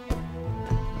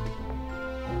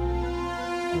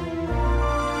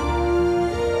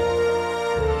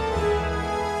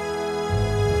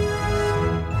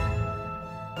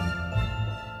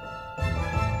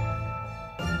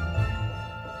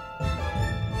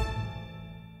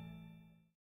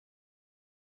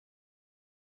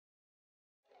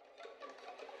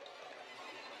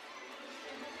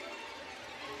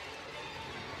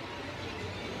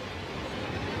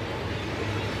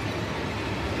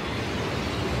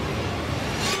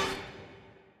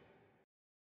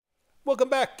 Welcome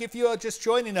back. If you are just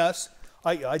joining us,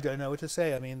 I don't know what to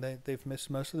say. I mean, they've missed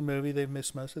most of the movie. They've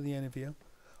missed most of the interview.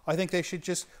 I think they should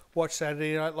just watch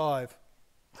Saturday Night Live.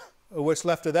 Or what's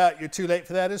left of that, you're too late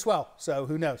for that as well. So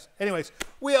who knows? Anyways,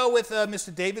 we are with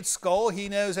Mr. David Skal. He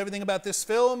knows everything about this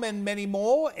film and many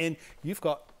more. And you've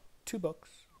got 2 books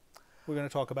we're going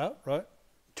to talk about, right?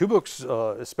 2 books,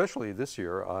 especially this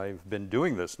year. I've been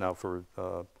doing this now for...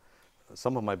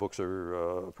 some of my books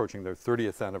are approaching their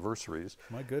 30th anniversaries.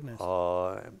 My goodness.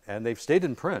 And they've stayed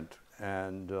in print,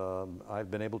 and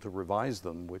I've been able to revise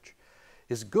them, which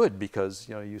is good because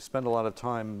you spend a lot of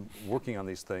time working on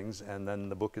these things, and then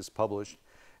the book is published,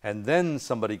 and then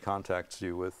somebody contacts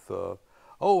you with,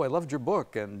 oh, I loved your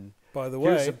book, and by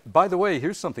the way,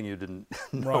 here's something you didn't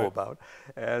know about.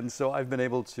 And so I've been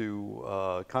able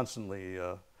to constantly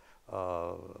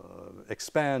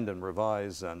expand and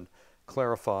revise and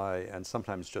clarify and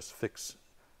sometimes just fix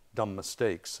dumb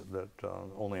mistakes that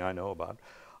only I know about.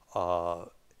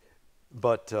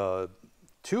 But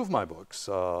 2 of my books,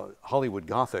 Hollywood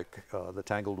Gothic, The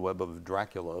Tangled Web of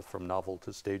Dracula, From Novel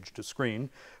to Stage to Screen,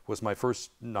 was my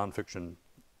first nonfiction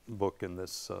book in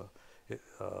this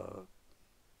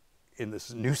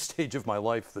new stage of my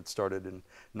life that started in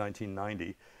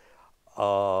 1990.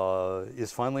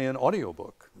 Is finally an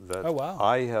audiobook that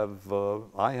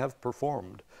I have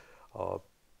performed.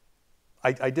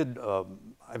 I've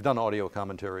done audio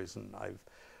commentaries, and I've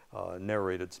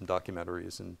narrated some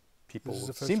documentaries, and people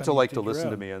seem to like to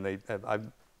listen to me, and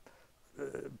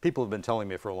people have been telling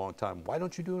me for a long time, why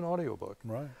don't you do an audiobook?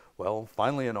 Right. Well,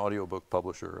 finally an audiobook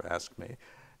publisher asked me,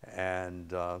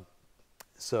 and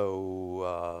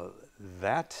so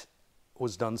that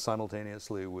was done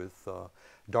simultaneously with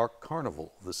Dark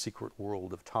Carnival, The Secret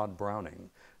World of Todd Browning,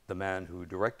 the man who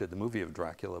directed the movie of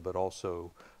Dracula, but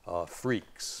also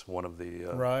Freaks, one of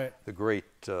the great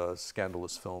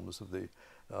scandalous films of the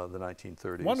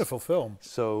 1930s. Wonderful film.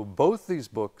 So both these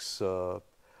books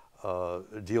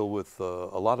deal with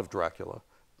a lot of Dracula,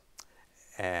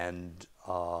 and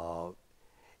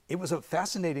it was a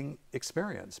fascinating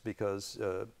experience because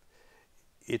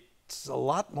it's a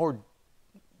lot more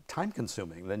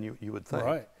time-consuming than you would think.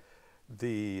 Right.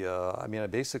 I mean,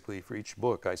 basically for each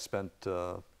book I spent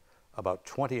about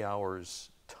 20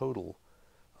 hours total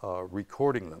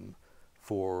recording them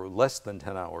for less than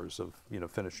 10 hours of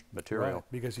finished material.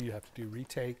 Right, because you have to do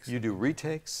retakes. You do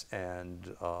retakes, and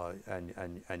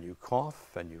you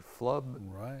cough and you flub.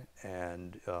 Right.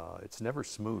 And it's never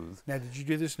smooth. Now, did you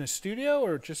do this in a studio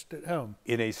or just at home?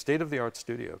 In a state-of-the-art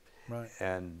studio. Right.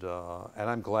 And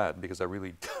I'm glad, because I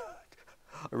really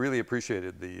I really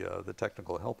appreciated the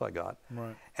technical help I got.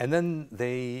 Right. And then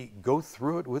they go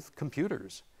through it with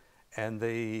computers, and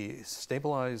they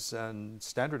stabilize and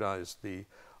standardize the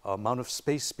amount of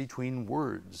space between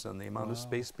words and the amount of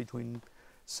space between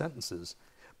sentences.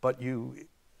 But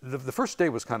the first day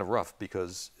was kind of rough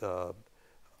because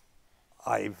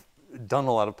I've done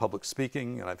a lot of public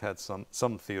speaking, and I've had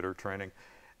some theater training,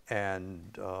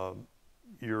 and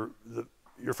your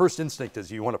first instinct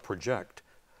is you want to project.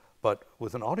 But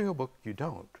with an audiobook, you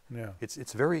don't. Yeah.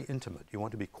 It's very intimate. You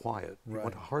want to be quiet. Right. You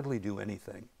want to hardly do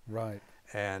anything. Right.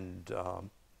 And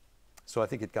so I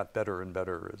think it got better and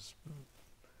better as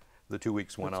the 2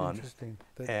 weeks went on. Interesting.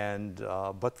 And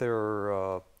but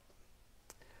they're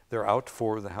out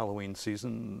for the Halloween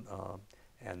season,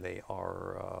 and they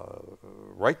are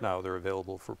right now they're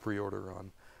available for pre-order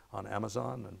on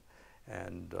Amazon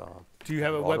and Do you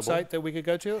have a Audible. website that we could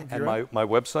go to? And my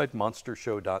website,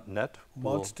 monstershow.net.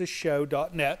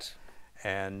 Monstershow.net.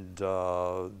 And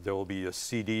there will be a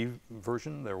CD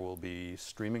version. There will be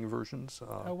streaming versions.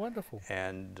 Oh, wonderful.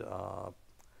 And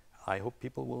I hope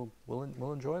people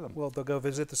will enjoy them. Well, they'll go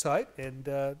visit the site, and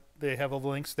they have all the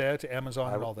links there to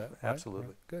Amazon and all that. Right? Absolutely.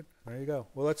 Right. Good. There you go.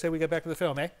 Well, let's say we get back to the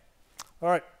film, eh? All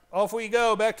right. Off we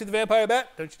go. Back to the Vampire Bat.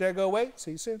 Don't you dare go away.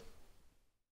 See you soon.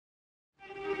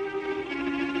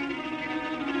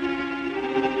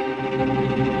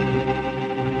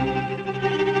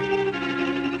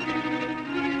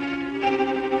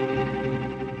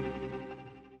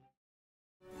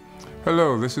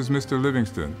 Hello, this is Mr.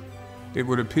 Livingston. It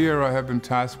would appear I have been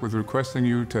tasked with requesting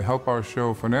you to help our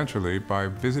show financially by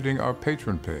visiting our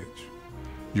Patreon page.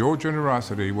 Your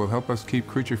generosity will help us keep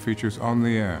Creature Features on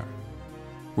the air.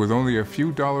 With only a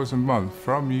few dollars a month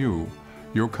from you,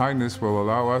 your kindness will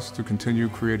allow us to continue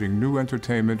creating new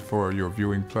entertainment for your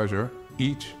viewing pleasure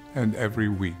each and every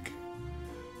week.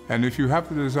 And if you have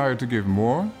the desire to give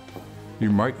more,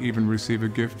 you might even receive a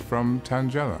gift from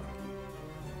Tangela.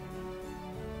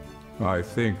 I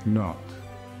think not.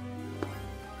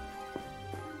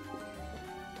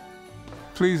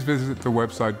 Please visit the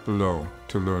website below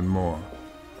to learn more.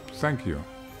 Thank you.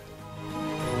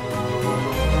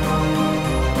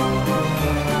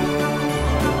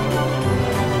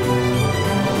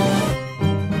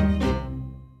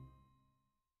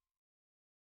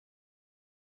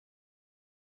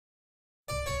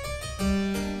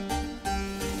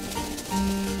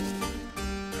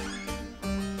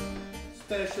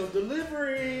 Special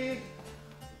delivery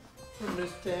from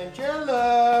Miss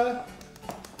Tangela.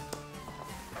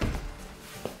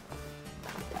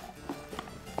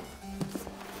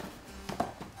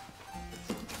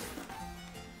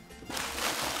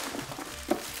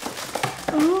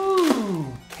 Ooh,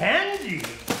 candy.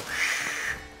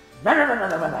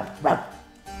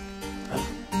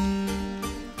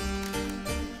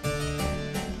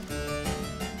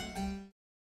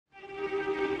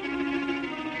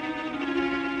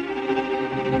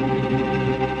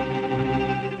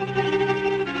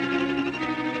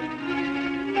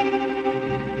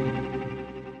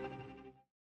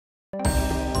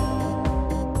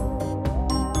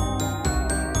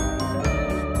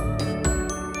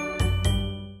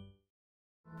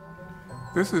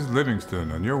 This is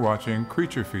Livingston, and you're watching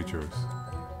Creature Features.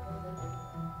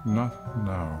 Not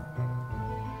now.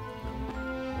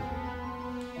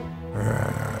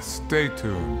 Stay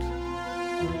tuned.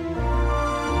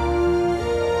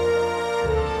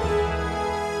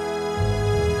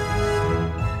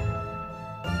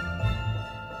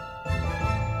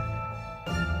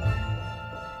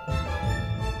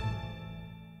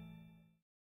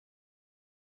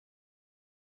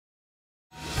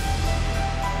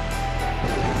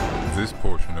 This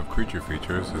portion of Creature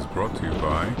Features is brought to you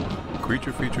by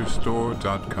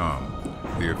CreatureFeatureStore.com,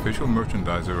 the official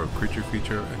merchandiser of Creature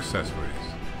Feature accessories.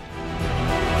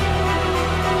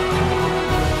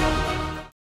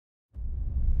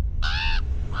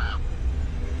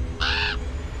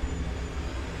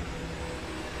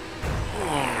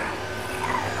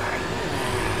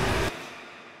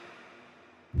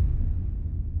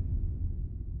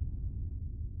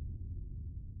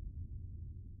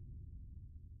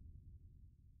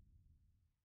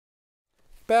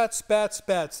 Bats, bats,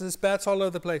 bats. There's bats all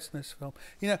over the place in this film.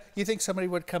 You know, you think somebody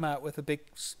would come out with a big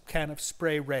can of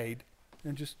spray raid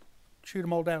and just shoot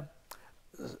them all down.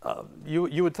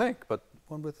 You would think, but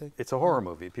One would think. it's a horror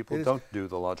movie. People don't do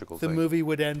the logical The thing. movie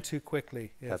would end too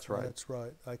quickly. Yes, That's right. That's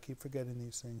right. I keep forgetting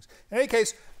these things. In any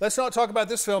case, let's not talk about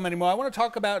this film anymore. I want to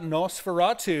talk about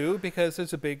Nosferatu because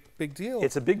it's a big deal.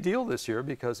 It's a big deal this year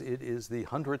because it is the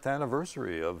 100th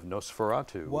anniversary of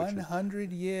Nosferatu.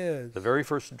 100 years. The very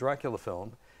first Dracula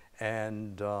film.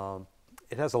 And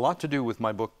it has a lot to do with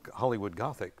my book, Hollywood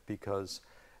Gothic, because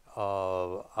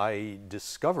I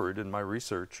discovered in my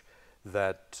research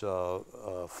that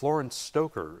Florence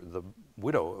Stoker, the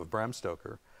widow of Bram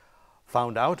Stoker,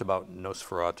 found out about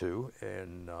Nosferatu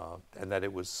and that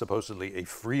it was supposedly a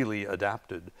freely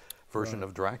adapted version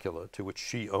of Dracula to which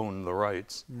she owned the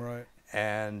rights. Right.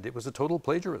 And it was a total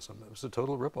plagiarism. It was a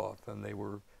total ripoff. And they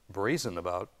were brazen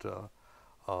about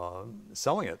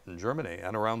selling it in Germany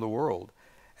and around the world.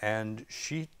 And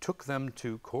she took them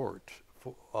to court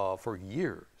for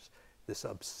years, this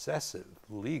obsessive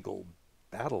legal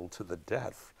battle to the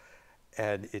death.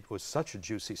 And it was such a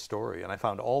juicy story. And I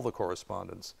found all the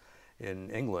correspondence in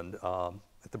England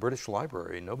at the British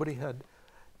Library. Nobody had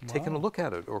taken a look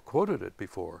at it or quoted it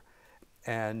before.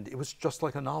 And it was just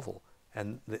like a novel.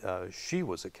 And she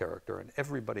was a character, and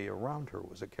everybody around her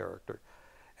was a character.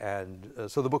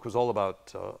 So the book was all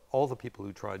about all the people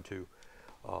who tried to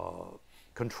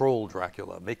control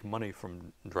Dracula, make money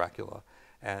from Dracula,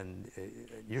 and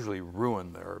usually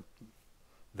ruin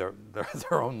their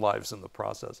own lives in the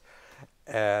process.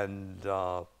 And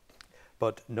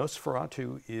but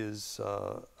Nosferatu is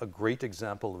a great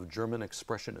example of German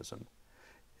expressionism.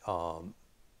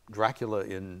 Dracula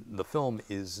in the film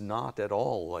is not at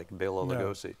all like Bela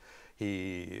Lugosi.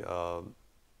 He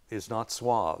is not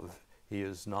suave. He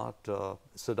is not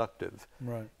seductive.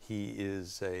 Right. He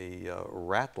is a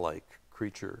rat-like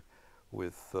creature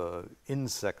with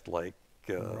insect-like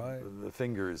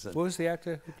fingers. And what was the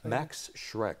actor who played Max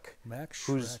Schreck. Max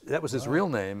Schreck. That was his real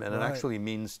name, and it actually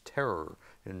means terror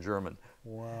in German.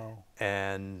 Wow.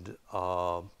 And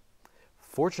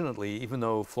fortunately, even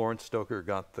though Florence Stoker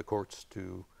got the courts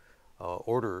to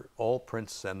order all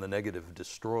prints and the negative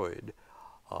destroyed,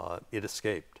 it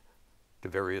escaped to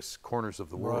various corners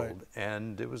of the world.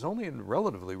 And it was only in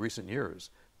relatively recent years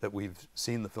that we've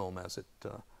seen the film as it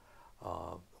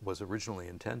was originally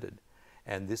intended.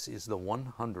 And this is the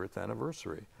 100th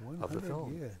anniversary of the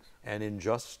film. Years. And in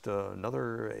just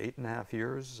another 8.5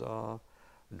 years,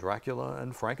 Dracula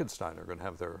and Frankenstein are going to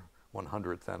have their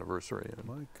 100th anniversary. And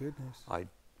my goodness.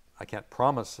 I can't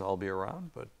promise I'll be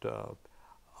around, but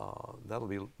that'll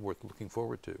be worth looking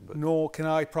forward to. But nor can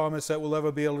I promise that we'll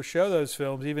ever be able to show those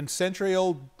films, even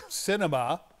century-old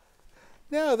cinema.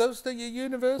 No, those the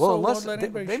Universal well, won't let they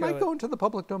anybody show might it. go into the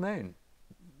public domain.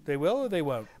 They will or they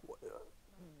won't?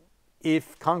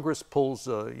 If Congress pulls,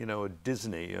 a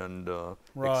Disney and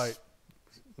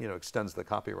extends the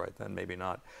copyright, then maybe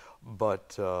not.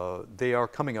 But they are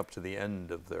coming up to the end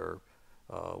of their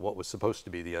what was supposed to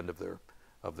be the end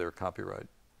of their copyright.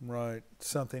 Right.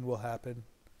 Something will happen.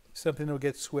 Something will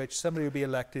get switched. Somebody will be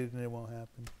elected, and it won't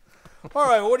happen. All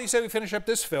right. Well, what do you say we finish up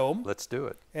this film? Let's do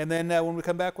it. And then when we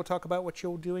come back, we'll talk about what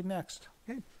you're doing next.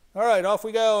 Okay. All right. Off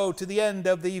we go to the end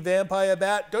of the Vampire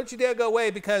Bat. Don't you dare go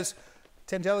away, because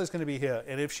Tangela's going to be here.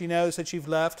 And if she knows that you've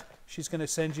left, she's going to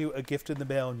send you a gift in the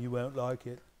mail, and you won't like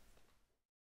it.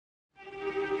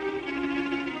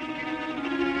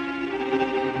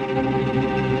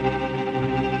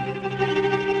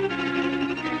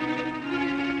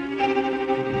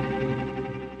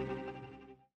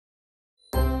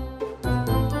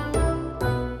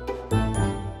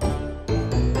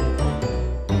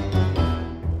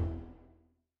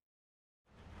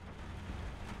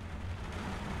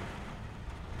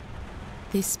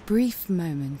 This brief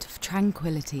moment of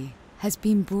tranquility has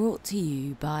been brought to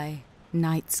you by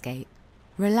Nightscape.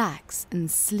 Relax and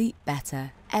sleep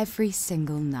better every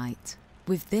single night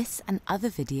with this and other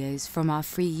videos from our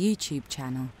free YouTube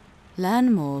channel.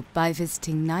 Learn more by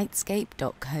visiting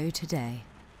nightscape.co today.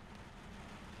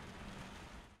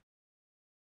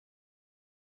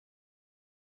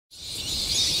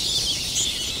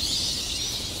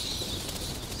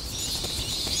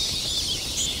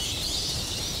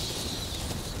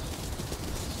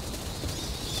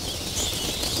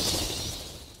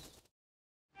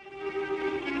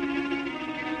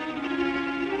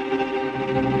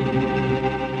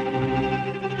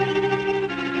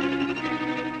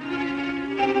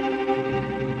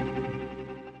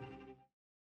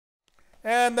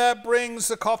 And that brings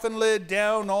the coffin lid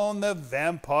down on the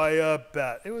Vampire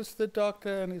Bat. It was the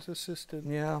doctor and his assistant.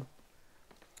 Yeah.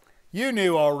 You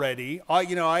knew already.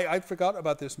 I forgot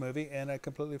about this movie, and I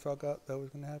completely forgot that was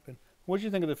going to happen. What did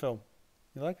you think of the film?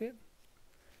 You liked it?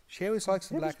 She always likes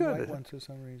the black and white ones for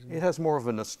some reason. It has more of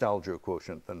a nostalgia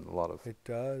quotient than a lot of... It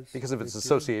does. Because of its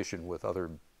association with other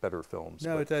better films.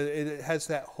 No, it does. It has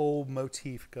that whole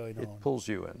motif going on. It pulls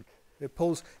you in. It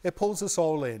pulls us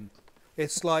all in.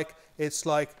 It's like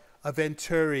a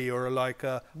Venturi or like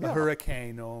a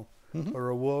hurricane or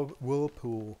a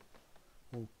whirlpool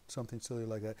or something silly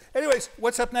like that. Anyways,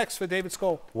 what's up next for David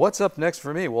Skal? What's up next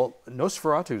for me? Well,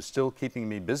 Nosferatu is still keeping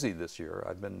me busy this year.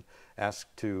 I've been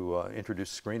asked to introduce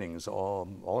screenings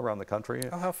all around the country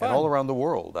and all around the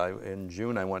world. In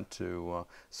June, I went to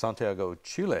Santiago,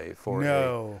 Chile for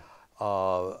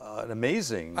an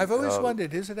amazing... I've always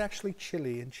wondered, is it actually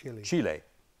Chile in Chile? Chile.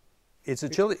 It's a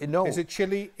Chile. No. Is it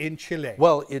Chile in Chile?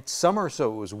 Well, it's summer,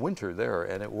 so it was winter there,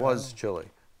 and it was chilly.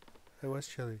 It was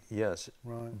chilly. Yes.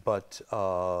 Right. But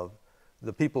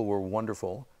the people were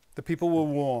wonderful. The people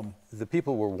were warm. The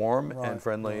people were warm and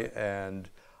friendly, and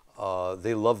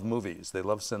they love movies. They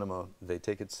love cinema. They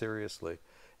take it seriously,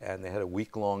 and they had a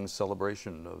week-long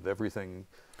celebration of everything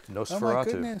Nosferatu. Oh my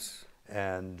goodness!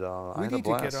 And we I had a blast. need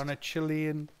to get on a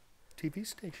Chilean TV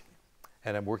station.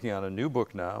 And I'm working on a new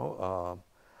book now.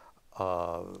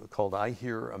 Called I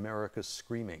Hear America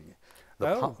Screaming,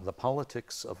 The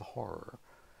Politics of Horror.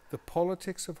 The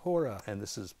politics of horror. And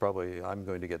this is probably, I'm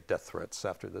going to get death threats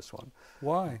after this one.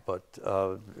 Why? But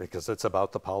because it's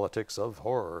about the politics of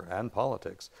horror and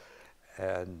politics.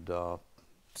 And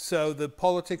So the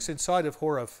politics inside of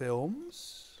horror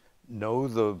films?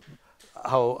 no,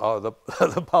 how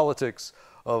the politics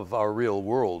of our real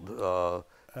world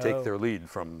take their lead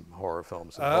from horror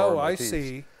films and horror I motifs.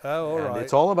 see. Oh, all And right.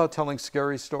 it's all about telling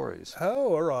scary stories.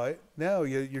 Oh, all right. No,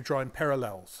 you're drawing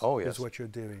parallels. Oh, yes. Is what you're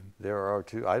doing. There are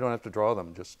two. I don't have to draw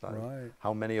them. Just Right.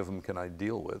 how many of them can I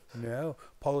deal with? No,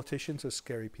 politicians are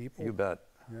scary people. You bet.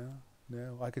 Yeah,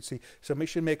 no, I could see. Somebody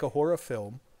should make a horror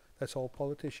film that's all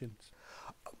politicians.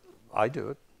 I do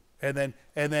it. And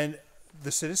then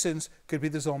the citizens could be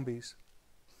the zombies.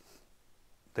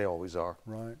 They always are.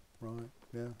 Right, right.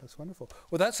 Yeah, that's wonderful.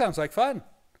 Well, that sounds like fun.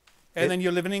 And then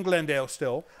you're living in Glendale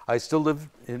still. I still live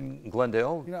in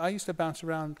Glendale, You know, I used to bounce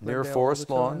around near Glendale all Forest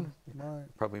the Lawn. time.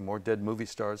 Right. Probably more dead movie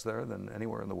stars there than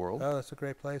anywhere in the world. Oh, that's a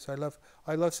great place. I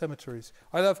love cemeteries.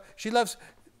 She loves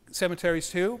cemeteries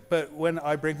too, but when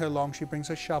I bring her along, she brings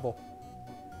a shovel.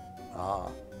 Ah.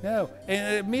 No,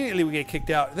 and immediately we get kicked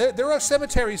out. There are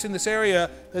cemeteries in this area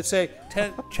that say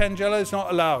Tangela is not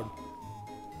allowed.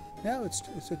 No, it's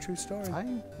a true story.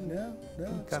 No,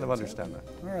 Kind of understand that.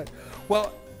 All right.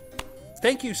 Well,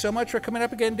 thank you so much for coming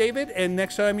up again, David. And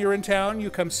next time you're in town, you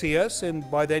come see us. And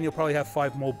by then, you'll probably have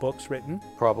 5 more books written.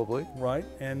 Probably. Right.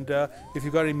 And if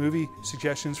you've got any movie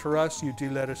suggestions for us, you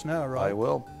do let us know, right? I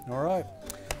will. All right.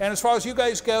 And as far as you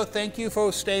guys go, thank you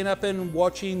for staying up and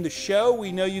watching the show.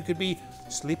 We know you could be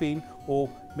sleeping or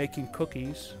making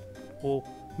cookies or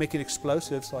making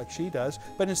explosives like she does,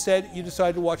 but instead you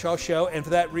decided to watch our show, and for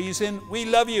that reason, we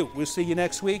love you. We'll see you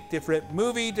next week. Different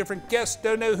movie, different guests,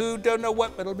 don't know who, don't know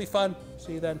what, but it'll be fun.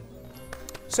 See you then.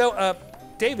 So,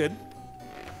 David,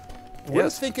 we're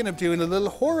Yes? thinking of doing a little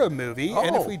horror movie,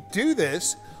 and if Oh. we do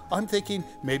this, I'm thinking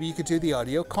maybe you could do the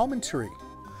audio commentary.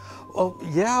 Well,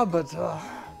 yeah, but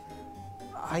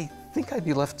I think I'd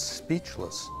be left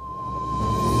speechless.